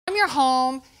your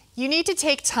home, you need to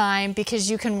take time because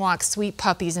you can walk sweet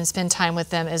puppies and spend time with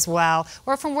them as well,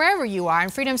 or from wherever you are.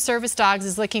 And Freedom Service Dogs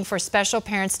is looking for special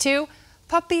parents too.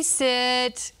 Puppy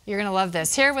sit. You're going to love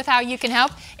this. Here with how you can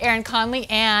help, Erin Conley,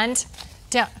 and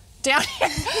down here.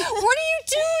 What are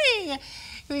you doing?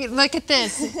 Look at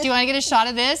this. Do you want to get a shot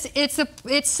of this? It's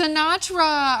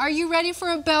Sinatra. Are you ready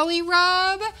for a belly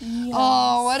rub? Yes.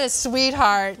 Oh, what a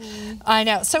sweetheart. I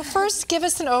know. So first, give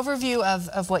us an overview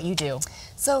of what you do.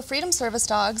 So Freedom Service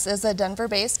Dogs is a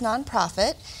Denver-based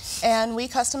nonprofit, and we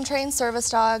custom train service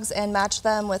dogs and match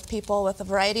them with people with a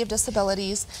variety of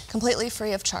disabilities completely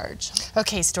free of charge.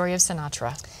 Okay, story of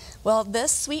Sinatra. Well,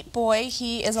 this sweet boy,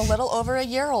 he is a little over a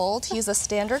year old. He's a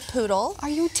standard poodle. Are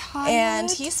you tired?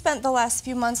 And he spent the last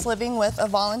few months living with a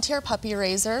volunteer puppy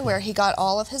raiser where he got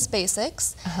all of his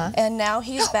basics. And now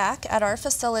he's back at our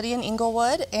facility in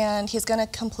Inglewood, and he's going to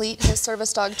complete his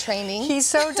service dog training. He's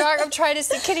so dark. I'm trying to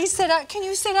see. Can he sit up? Can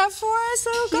you sit up for us?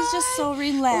 Oh, he's God. just so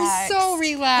relaxed. He's so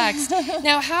relaxed.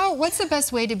 Now, what's the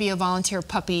best way to be a volunteer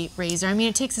puppy raiser? I mean,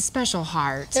 it takes a special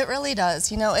heart. It really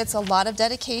does. You know, it's a lot of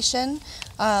dedication.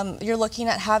 You're looking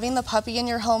at having the puppy in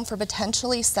your home for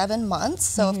potentially 7 months,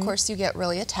 so of course you get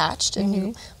really attached and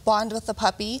you bond with the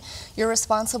puppy. You're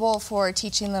responsible for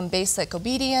teaching them basic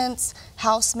obedience,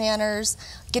 house manners,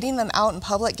 getting them out in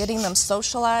public, getting them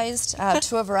socialized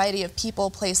to a variety of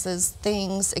people, places,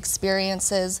 things,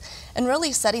 experiences, and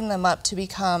really setting them up to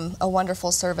become a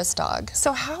wonderful service dog.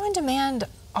 So how in demand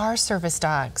are service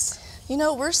dogs? You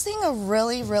know, we're seeing a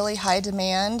really, really high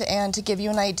demand, and to give you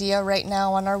an idea, right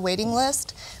now on our waiting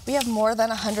list, we have more than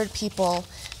 100 people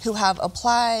who have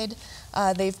applied.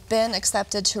 They've been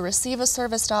accepted to receive a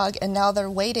service dog, and now they're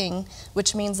waiting,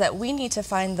 which means that we need to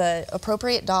find the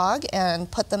appropriate dog and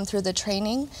put them through the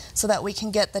training so that we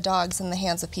can get the dogs in the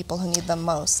hands of people who need them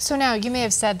most. So now, you may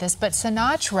have said this, but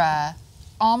Sinatra,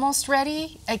 almost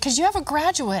ready? Because you have a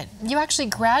graduate. You actually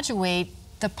graduate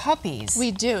the puppies. We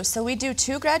do. So we do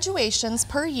 2 graduations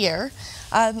per year.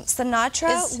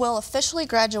 Sinatra will officially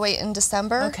graduate in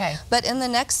December, but in the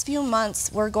next few months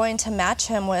we're going to match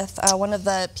him with one of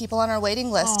the people on our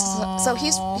waiting list. So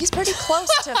he's pretty close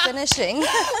to finishing.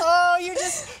 Oh,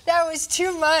 that was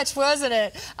too much, wasn't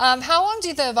it? How long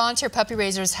do the volunteer puppy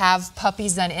raisers have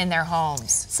puppies then in their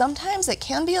homes? Sometimes it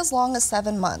can be as long as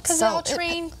 7 months. Because they all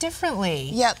train differently.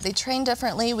 Yep, they train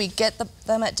differently. We get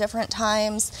them at different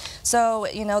times. So,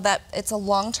 you know, that it's a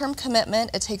long-term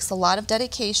commitment. It takes a lot of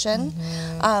dedication.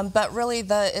 But really,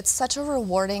 it's such a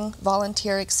rewarding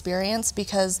volunteer experience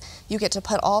because you get to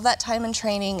put all that time in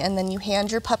training and then you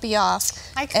hand your puppy off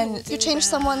and you change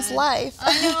someone's life.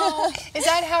 I know. Is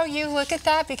that how you look at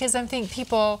that? Because I think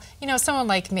people, you know, someone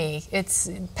like me,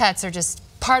 pets are just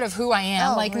part of who I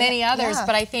am, like many others.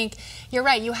 But I think you're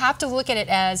right. You have to look at it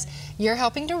as you're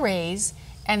helping to raise,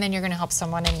 and then you're going to help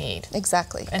someone in need.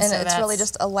 Exactly. And so it's really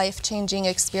just a life-changing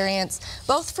experience,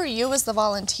 both for you as the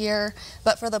volunteer,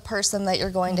 but for the person that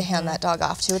you're going to hand that dog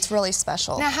off to. It's really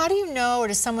special. Now, how do you know, or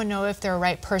does someone know if they're a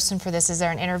right person for this? Is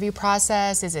there an interview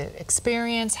process? Is it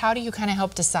experience? How do you kind of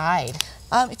help decide?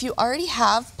 If you already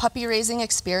have puppy raising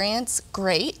experience,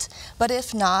 great. But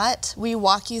if not, we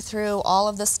walk you through all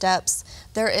of the steps.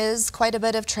 There is quite a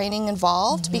bit of training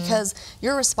involved because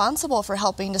you're responsible for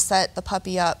helping to set the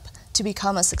puppy up to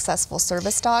become a successful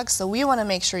service dog. So we want to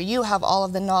make sure you have all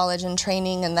of the knowledge and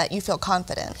training and that you feel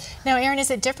confident. Now, Erin,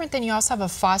 is it different than you also have a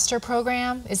foster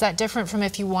program? Is that different from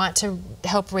if you want to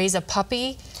help raise a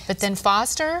puppy, but then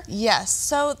foster? Yes.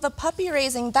 So the puppy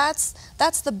raising, that's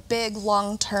the big,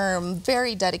 long-term,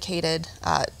 very dedicated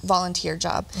volunteer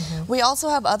job. We also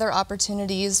have other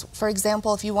opportunities. For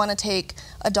example, if you want to take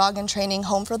a dog in training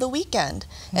home for the weekend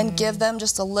and give them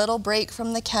just a little break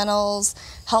from the kennels,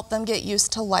 help them get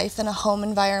used to life in a home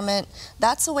environment,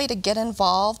 that's a way to get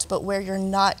involved, but where you're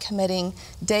not committing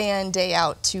day in, day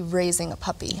out to raising a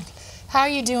puppy. How are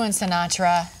you doing,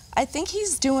 Sinatra? I think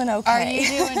he's doing okay. Are you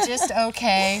doing just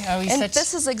okay? Oh, and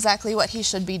this is exactly what he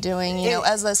should be doing, you know,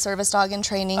 as a service dog in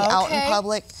training out in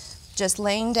public, just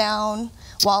laying down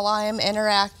while I am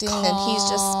interacting, and he's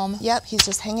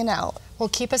just hanging out. Well,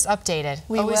 keep us updated.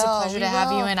 Always a pleasure to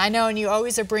have you in. I know, and you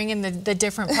always are bringing the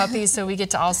different puppies, so we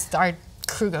get to our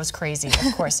crew goes crazy,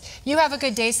 of course. You have a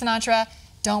good day, Sinatra.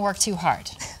 Don't work too hard.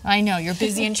 I know, you're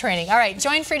busy in training. All right,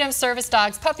 join Freedom Service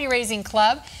Dogs Puppy Raising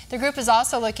Club. The group is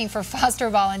also looking for foster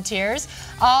volunteers.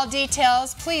 All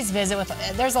details, please visit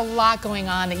there's a lot going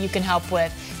on that you can help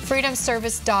with.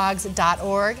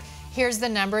 freedomservicedogs.org. Here's the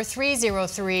number,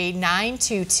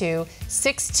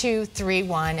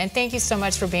 303-922-6231. And thank you so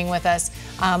much for being with us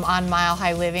on Mile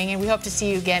High Living. And we hope to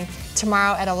see you again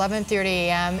tomorrow at 11:30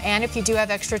 a.m. And if you do have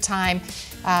extra time,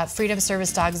 Freedom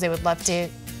Service Dogs, they would love to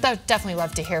definitely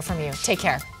love to hear from you. Take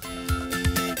care.